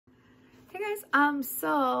Hey guys,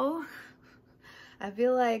 so I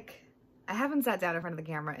feel like I haven't sat down in front of the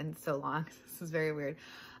camera in so long. This is very weird.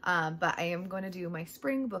 But I am going to do my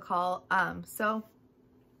spring book haul. So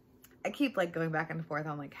I keep like going back and forth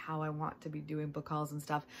on like how I want to be doing book hauls and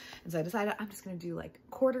stuff. And so I decided I'm just going to do like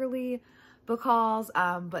quarterly book hauls.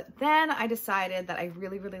 But then I decided that I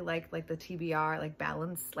really like the TBR, like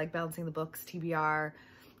balancing the books, TBR,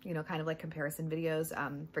 you know, kind of like comparison videos,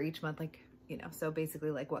 for each month, like, you know, so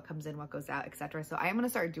basically like what comes in, what goes out, etc. So I am going to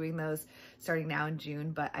start doing those starting now in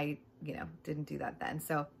June, but I, you know, didn't do that then.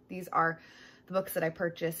 So these are the books that I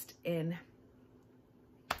purchased in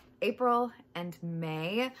April and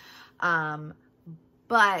May.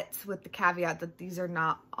 But with the caveat that these are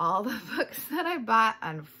not all the books that I bought,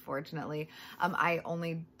 unfortunately. I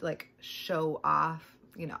only like show off,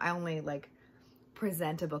 you know, I only like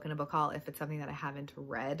present a book in a book haul if it's something that I haven't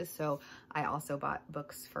read. So I also bought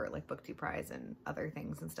books for like Book2Prize and other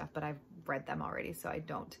things and stuff, but I've read them already, so I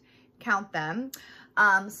don't count them.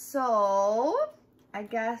 So I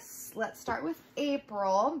guess let's start with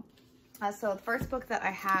April. So the first book that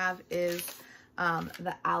I have is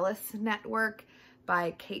The Alice Network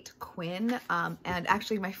by Kate Quinn. And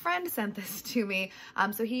actually my friend sent this to me.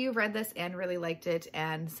 So he read this and really liked it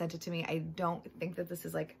and sent it to me. I don't think that this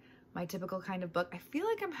is like my typical kind of book. I feel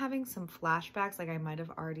like I'm having some flashbacks, like I might have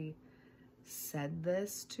already said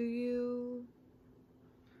this to you,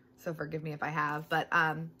 so forgive me if I have. But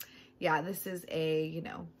yeah, this is a, you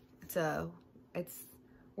know, it's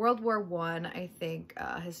World War I think,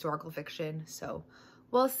 historical fiction, so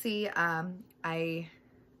we'll see. I've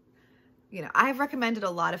recommended a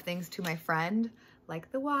lot of things to my friend, like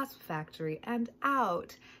The Wasp Factory and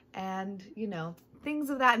Out, and, you know,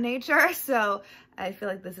 things of that nature. So I feel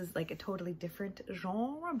like this is like a totally different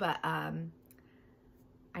genre, but I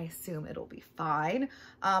assume it'll be fine.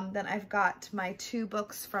 Then I've got my two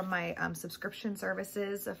books from my subscription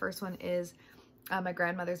services. The first one is My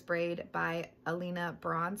Grandmother's Braid by Alina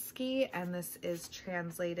Bronsky, and this is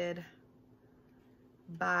translated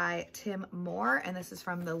by Tim Moore, and this is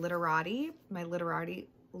from the my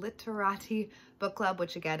Literati book club,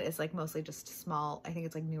 which again is like mostly just small, I think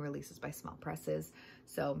it's like new releases by small presses.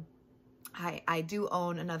 So I do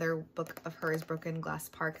own another book of hers, Broken Glass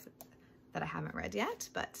Park, that I haven't read yet,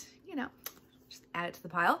 but you know, just add it to the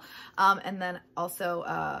pile. And then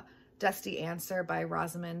also Dusty Answer by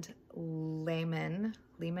Rosamund Lehman,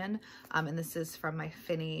 and this is from my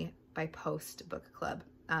Finney by Post book club,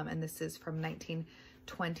 and this is from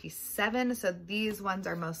 1927. So these ones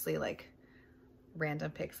are mostly like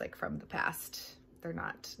random picks, like from the past. They're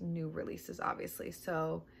not new releases, obviously.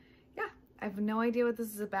 So yeah, I have no idea what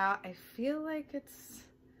this is about. I feel like it's,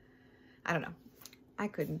 I don't know. I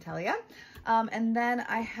couldn't tell you. And then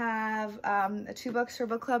I have two books for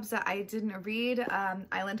book clubs that I didn't read.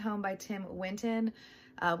 Island Home by Tim Winton,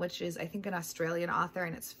 which is, I think, an Australian author,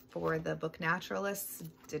 and it's for the book naturalists.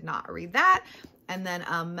 Did not read that. And then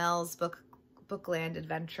Mel's Bookland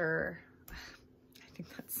Adventure. I think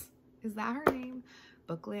is that her name?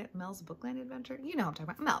 Mel's Bookland Adventure? You know what I'm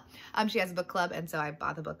talking about. Mel. She has a book club, and so I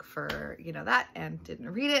bought the book for, you know, that, and didn't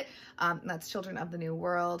read it. That's Children of the New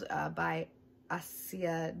World by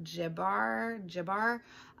Asia Jabbar.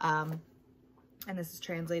 And this is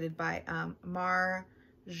translated by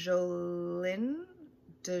Marjolin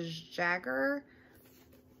de Jager.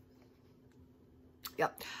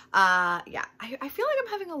 Yep. Yeah, I feel like I'm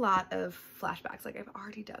having a lot of flashbacks, like I've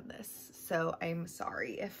already done this, so I'm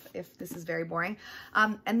sorry if this is very boring.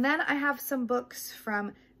 And then I have some books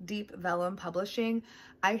from Deep Vellum Publishing.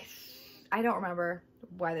 I don't remember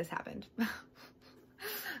why this happened.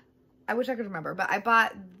 I wish I could remember, but I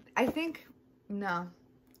think I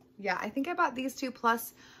bought these two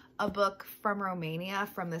plus a book from Romania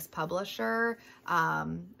from this publisher. I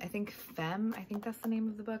think Femme, I think that's the name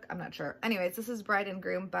of the book. I'm not sure. Anyways, this is Bride and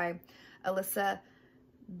Groom by Alyssa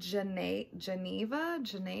Ganeva.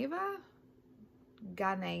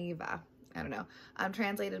 I don't know.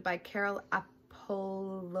 Translated by Carol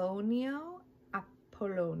Apollonio.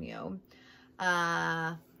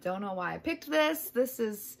 Don't know why I picked this. This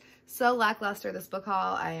is so lackluster, this book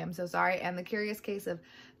haul. I am so sorry. And The Curious Case of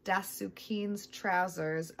Dasukin's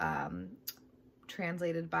Trousers,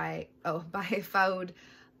 translated by Fouad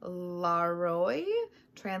Laroy,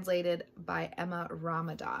 translated by Emma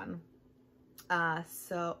Ramadan.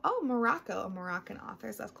 Morocco, Moroccan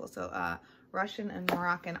authors. That's cool. So Russian and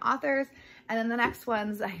Moroccan authors. And then the next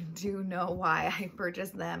ones, I do know why I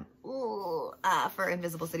purchased them. For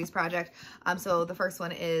Invisible Cities Project. So the first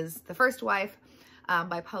one is The First Wife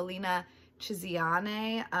by Paulina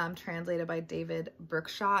Chiziane, translated by David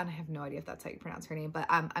Brookshaw, and I have no idea if that's how you pronounce her name, but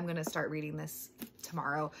I'm going to start reading this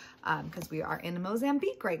tomorrow because we are in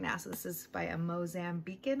Mozambique right now. So this is by a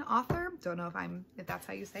Mozambican author. Don't know if that's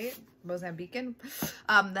how you say it, Mozambican.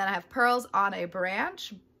 Then I have Pearls on a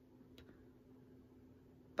Branch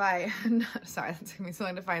by, sorry, that took me so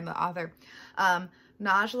long to find the author.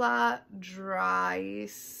 Najla Drisate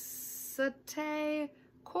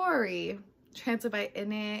Corey, translated by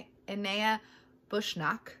Inea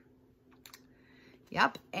Bushnak.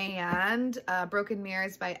 Yep. And Broken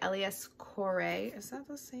Mirrors by Elias Corey. Is that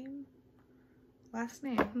the same last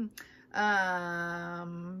name?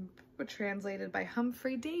 Translated by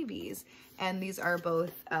Humphrey Davies. And these are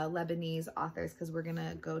both Lebanese authors because we're going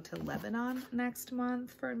to go to Lebanon next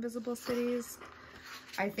month for Invisible Cities.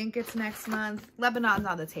 I think it's next month. Lebanon's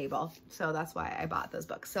on the table, so that's why I bought those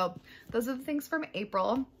books. So those are the things from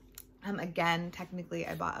April. Again, technically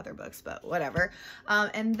I bought other books, but whatever.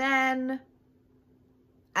 And then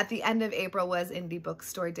at the end of April was Indie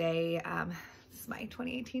Bookstore Day. This is my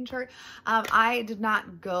 2018 chart. I did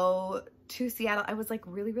not go to Seattle. I was like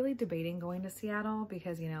really debating going to Seattle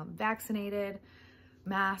because, you know, vaccinated,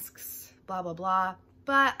 masks, blah, blah, blah.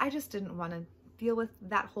 But I just didn't want to deal with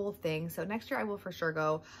that whole thing. So next year I will for sure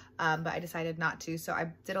go, but I decided not to. So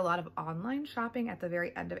I did a lot of online shopping at the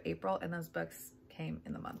very end of April, and those books came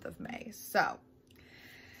in the month of May. So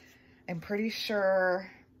I'm pretty sure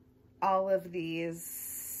all of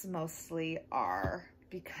these mostly are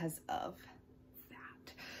because of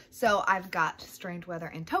that. So I've got Strange Weather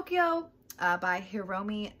in Tokyo by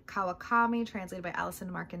Hiromi Kawakami, translated by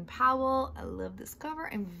Allison Markin Powell. I love this cover.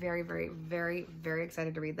 I'm very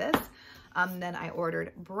excited to read this. Then I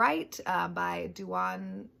ordered Bright by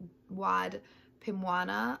Duan Wad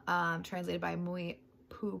Pimwana, translated by Mui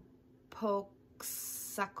Pupoksakul.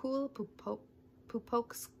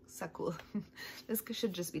 This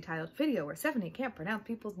should just be titled Video where Stephanie can't pronounce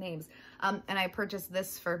people's names. And I purchased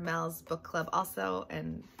this for Mel's book club also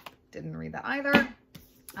and didn't read that either.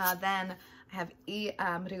 Then I have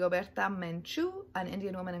Rigoberta Menchú, an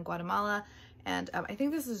Indian woman in Guatemala. And I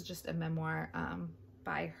think this is just a memoir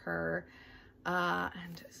by her.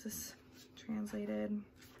 And is this translated?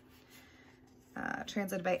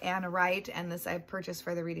 Translated by Anna Wright. And this I purchased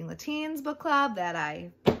for the Reading Lateens book club that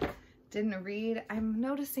I didn't read. I'm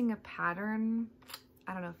noticing a pattern.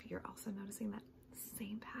 I don't know if you're also noticing that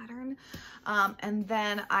same pattern. And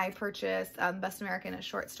then I purchased Best American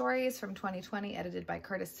Short Stories from 2020, edited by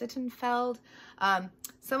Curtis Sittenfeld.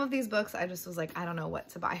 Some of these books, I just was like, I don't know what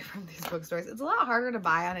to buy from these bookstores. It's a lot harder to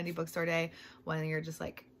buy on Indie Bookstore Day when you're just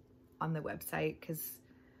like on the website because,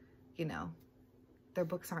 you know, their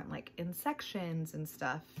books aren't like in sections and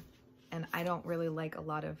stuff. And I don't really like a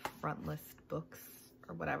lot of front list books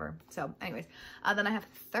or whatever. So anyways, then I have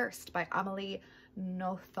Thirst by Amelie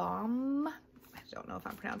Nothomb. I don't know if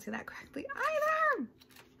I'm pronouncing that correctly either.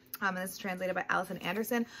 And this is translated by Allison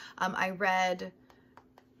Anderson. I read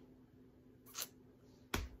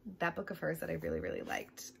that book of hers that I really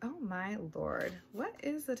liked. Oh my Lord. What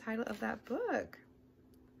is the title of that book?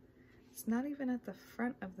 It's not even at the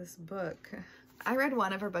front of this book. I read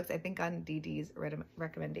one of her books, I think on DD's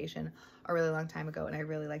recommendation a really long time ago, and I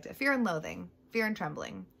really liked it. Fear and Loathing. Fear and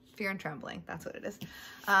Trembling. Fear and Trembling. That's what it is.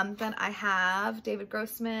 Then I have David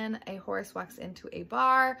Grossman, A Horse Walks into a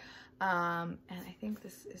Bar. And I think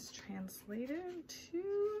this is translated to,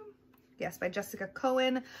 yes, by Jessica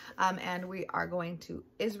Cohen. And we are going to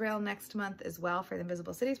Israel next month as well for the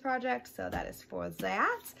Invisible Cities Project. So that is for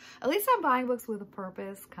that. At least I'm buying books with a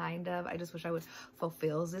purpose, kind of. I just wish I would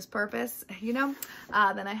fulfill this purpose, you know.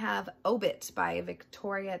 Then I have Obit by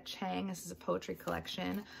Victoria Chang. This is a poetry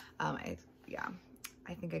collection.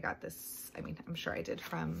 I think I got this, I mean, I'm sure I did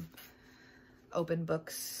from Open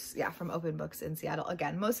Books. Yeah, from Open Books in Seattle.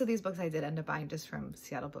 Again, most of these books I did end up buying just from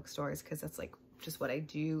Seattle bookstores because that's like just what I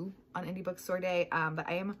do on Indie Bookstore Day. But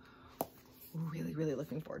I am really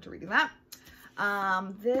looking forward to reading that.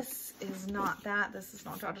 This is not that. This is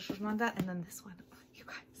not that. And then this one, you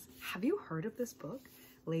guys, have you heard of this book,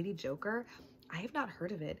 Lady Joker? I have not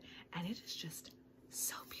heard of it, and it is just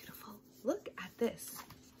so beautiful. Look at this.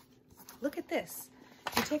 Look at this.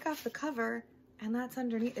 You take off the cover and that's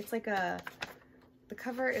underneath. It's like the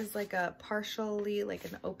cover is like a partially like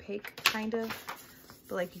an opaque kind of,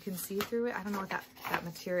 but like you can see through it. I don't know what that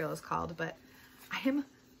material is called, but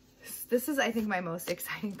this is, I think, my most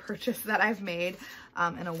exciting purchase that I've made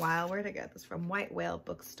in a while. Where did I get this from? White Whale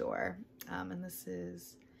Bookstore. And this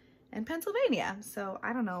is in Pennsylvania. So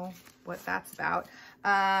I don't know what that's about.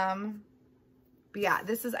 But yeah,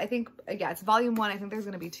 this is, I think, yeah, it's volume 1. I think there's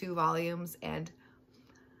going to be 2 volumes, and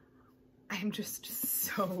I'm just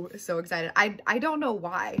so excited. I don't know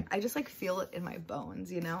why. I just like feel it in my bones,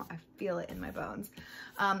 you know? I feel it in my bones.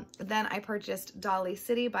 Then I purchased Dolly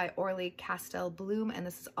City by Orly Castel-Bloom, and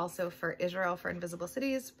this is also for Israel for Invisible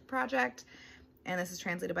Cities project. And this is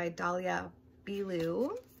translated by Dalia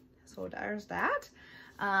Bilu. So there's that.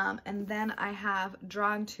 And then I have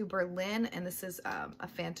Drawn to Berlin, and this is a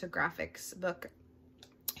Fantagraphics book,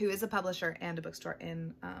 who is a publisher and a bookstore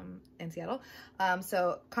in Seattle.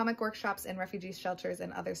 So Comic Workshops in Refugee Shelters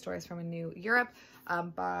and Other Stories from a New Europe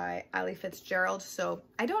by Ali Fitzgerald. So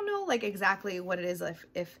I don't know like exactly what it is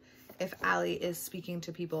if Ali is speaking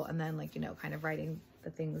to people and then like, you know, kind of writing the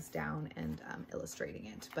things down and illustrating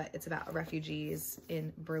it, but it's about refugees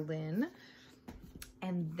in Berlin.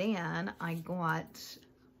 And then I got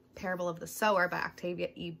Parable of the Sower by Octavia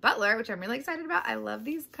E. Butler, which I'm really excited about. I love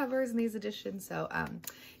these covers and these editions. So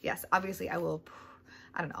yes, obviously I don't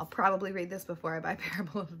know, I'll probably read this before I buy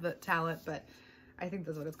Parable of the Talent, but I think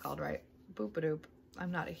that's what it's called, right? Boop-a-doop.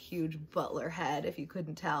 I'm not a huge Butler head, if you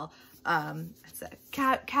couldn't tell. It's a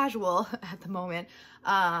casual at the moment.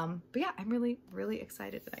 But yeah, I'm really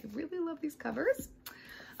excited, and I really love these covers.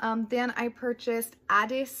 Then I purchased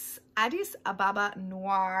Addis Ababa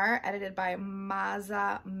Noir, edited by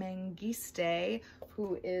Maza Mengiste,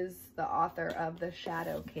 who is the author of The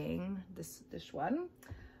Shadow King, this one.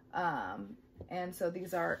 And so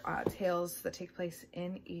these are tales that take place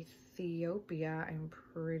in Ethiopia, I'm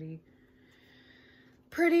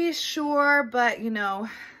pretty sure, but you know.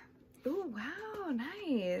 Oh, wow,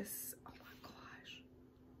 nice. Oh my gosh.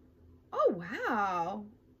 Oh, wow.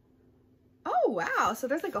 Oh, wow. So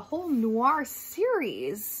there's like a whole noir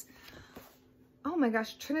series. Oh my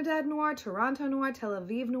gosh. Trinidad Noir, Toronto Noir, Tel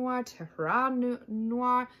Aviv Noir, Tehran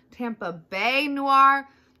Noir, Tampa Bay Noir.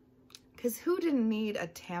 Because who didn't need a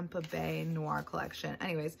Tampa Bay Noir collection?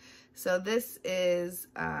 Anyways, so this is,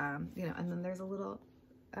 you know, and then there's a little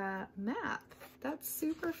map. That's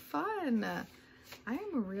super fun.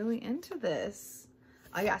 I'm really into this.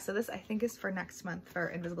 Oh yeah, so this I think is for next month for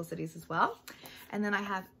Invisible Cities as well. And then I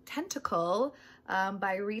have Tentacle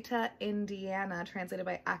by Rita Indiana, translated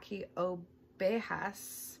by Aki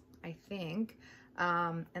Obejas, I think.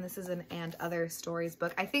 And this is an And Other Stories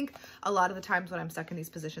book. I think a lot of the times when I'm stuck in these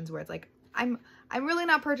positions where it's like, I'm really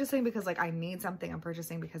not purchasing because like I need something, I'm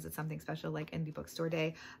purchasing because it's something special like Indie Bookstore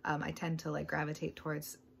Day. I tend to like gravitate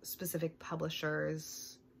towards specific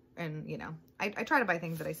publishers, and you know, I try to buy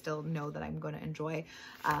things that I still know that I'm going to enjoy.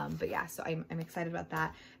 But yeah, so I'm excited about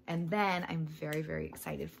that. And then I'm very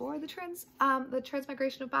excited for the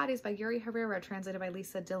Transmigration of Bodies by Yuri Herrera, translated by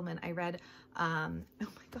Lisa Dillman. I read, oh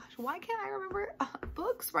my gosh, why can't I remember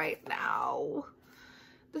books right now?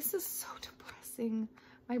 This is so depressing.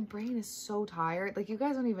 My brain is so tired. Like, you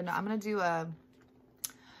guys don't even know. I'm going to do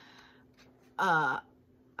a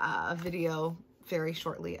video very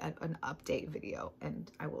shortly, an update video,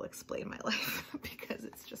 and I will explain my life because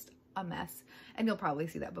it's just a mess. And you'll probably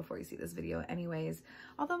see that before you see this video anyways.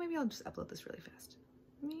 Although maybe I'll just upload this really fast.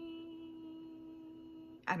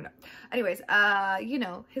 I don't know. Anyways, you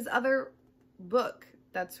know, his other book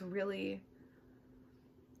that's really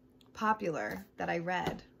popular that I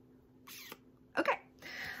read. Okay.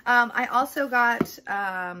 I also got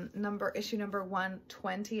issue number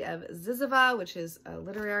 120 of Ziziva, which is a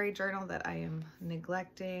literary journal that I am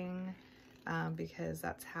neglecting because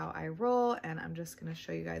that's how I roll. And I'm just going to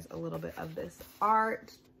show you guys a little bit of this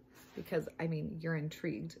art because, I mean, you're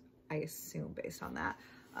intrigued, I assume, based on that.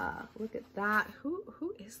 Look at that.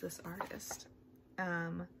 Who is this artist?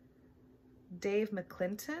 Dave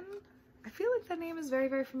McClinton. I feel like that name is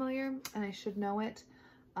very familiar and I should know it.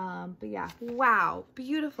 But yeah, wow,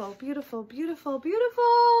 beautiful. So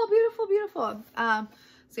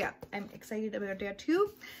yeah, I'm excited about that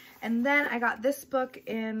too. And then I got this book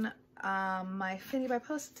in my Finny by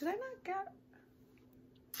Post. Did I not get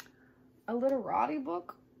a literati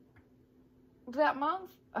book that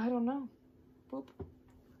month? I don't know. Boop.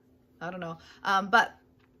 I don't know. But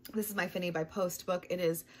this is my Finny by Post book. It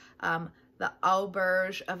is The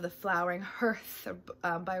Auberge of the Flowering Hearth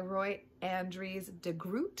by Roy Andries de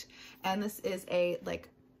Groot, and this is a like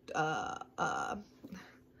a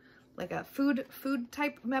food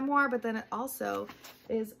type memoir, but then it also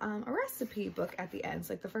is a recipe book at the end.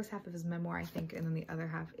 So like the first half of his memoir, I think, and then the other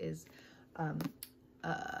half is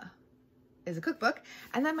a cookbook.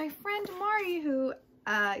 And then my friend Mari, who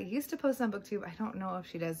used to post on BookTube. I don't know if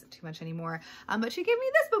she does too much anymore, but she gave me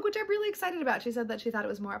this book, which I'm really excited about. She said that she thought it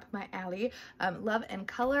was more up my alley. Love and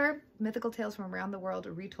Color, Mythical Tales from Around the World,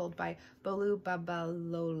 retold by Bolu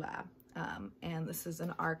Babalola. And this is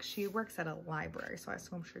an arc. She works at a library, so I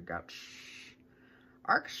assume she got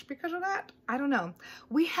arch because of that. I don't know.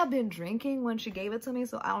 We have been drinking when she gave it to me,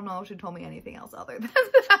 so I don't know if she told me anything else other than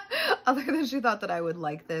other than she thought that I would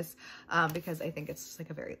like this, because I think it's just like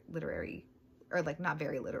a very literary, or like not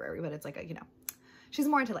very literary, but it's like a, you know, she's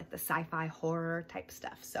more into like the sci-fi horror type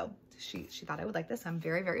stuff. So she thought I would like this. I'm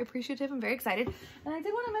very, very appreciative. I'm very excited. And I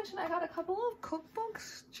did want to mention I got a couple of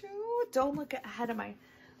cookbooks too. Don't look ahead of my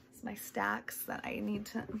stacks that I need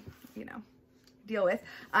to, you know, deal with.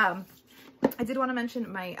 I did want to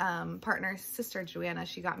mention my partner's sister, Joanna.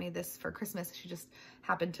 She got me this for Christmas. She just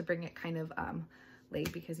happened to bring it kind of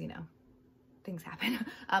late because, you know, things happen.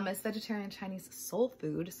 It's vegetarian Chinese soul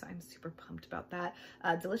food, so I'm super pumped about that.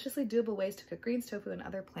 Deliciously doable ways to cook greens, tofu, and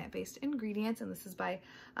other plant-based ingredients. And this is by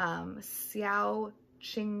Xiao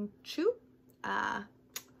Ching Chu.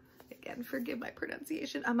 Again, forgive my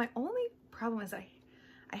pronunciation. My only problem is I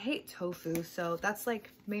hate tofu, so that's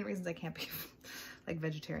like main reasons I can't be like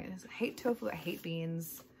vegetarian. I hate tofu, I hate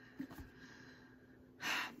beans,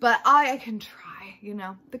 but I can try, you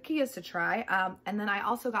know, the key is to try. And then I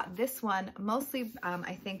also got this one mostly,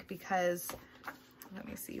 I think because, let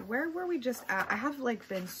me see, where were we just at? I have like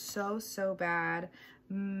been so bad.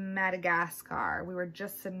 Madagascar. We were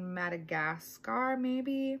just in Madagascar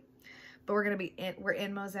maybe, but we're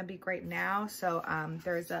in Mozambique right now. So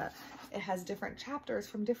it has different chapters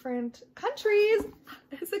from different countries.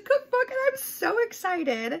 It's a cookbook and I'm so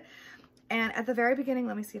excited. And at the very beginning,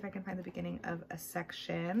 let me see if I can find the beginning of a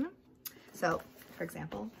section. So for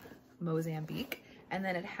example, Mozambique. And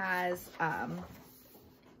then it has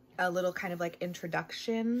a little kind of like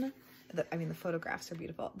introduction. I mean, the photographs are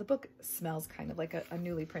beautiful. The book smells kind of like a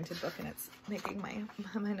newly printed book and it's making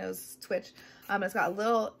my nose twitch. It's got a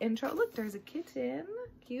little intro. Look, there's a kitten,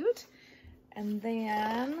 cute. And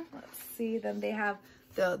then let's see, then they have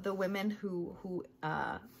the women who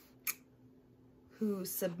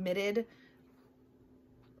submitted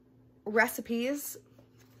recipes.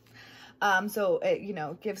 So it, you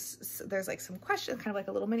know, there's like some questions, kind of like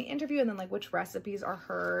a little mini interview, and then like which recipes are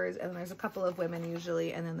hers, and then there's a couple of women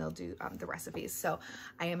usually, and then they'll do the recipes. So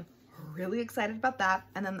I am really excited about that.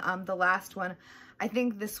 And then the last one, I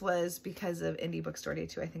think this was because of Indie Bookstore Day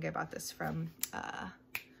too. I think I bought this from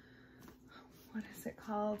what is it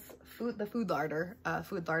called? The Food Larder,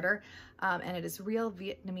 and it is Real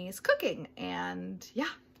Vietnamese Cooking. And yeah,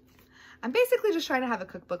 I'm basically just trying to have a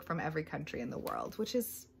cookbook from every country in the world, which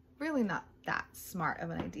is really not that smart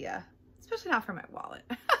of an idea, especially not for my wallet.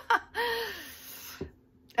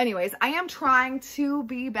 Anyways, I am trying to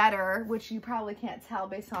be better, which you probably can't tell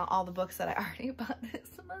based on all the books that I already bought this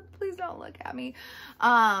month. Please don't look at me.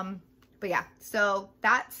 But yeah, so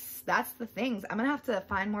that's the things. I'm gonna have to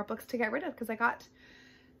find more books to get rid of because I got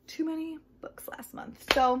too many books last month.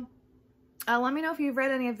 So let me know if you've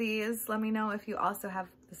read any of these. Let me know if you also have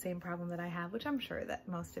the same problem that I have, which I'm sure that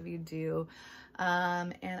most of you do.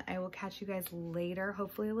 And I will catch you guys later,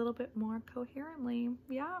 hopefully a little bit more coherently.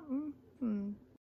 Yeah.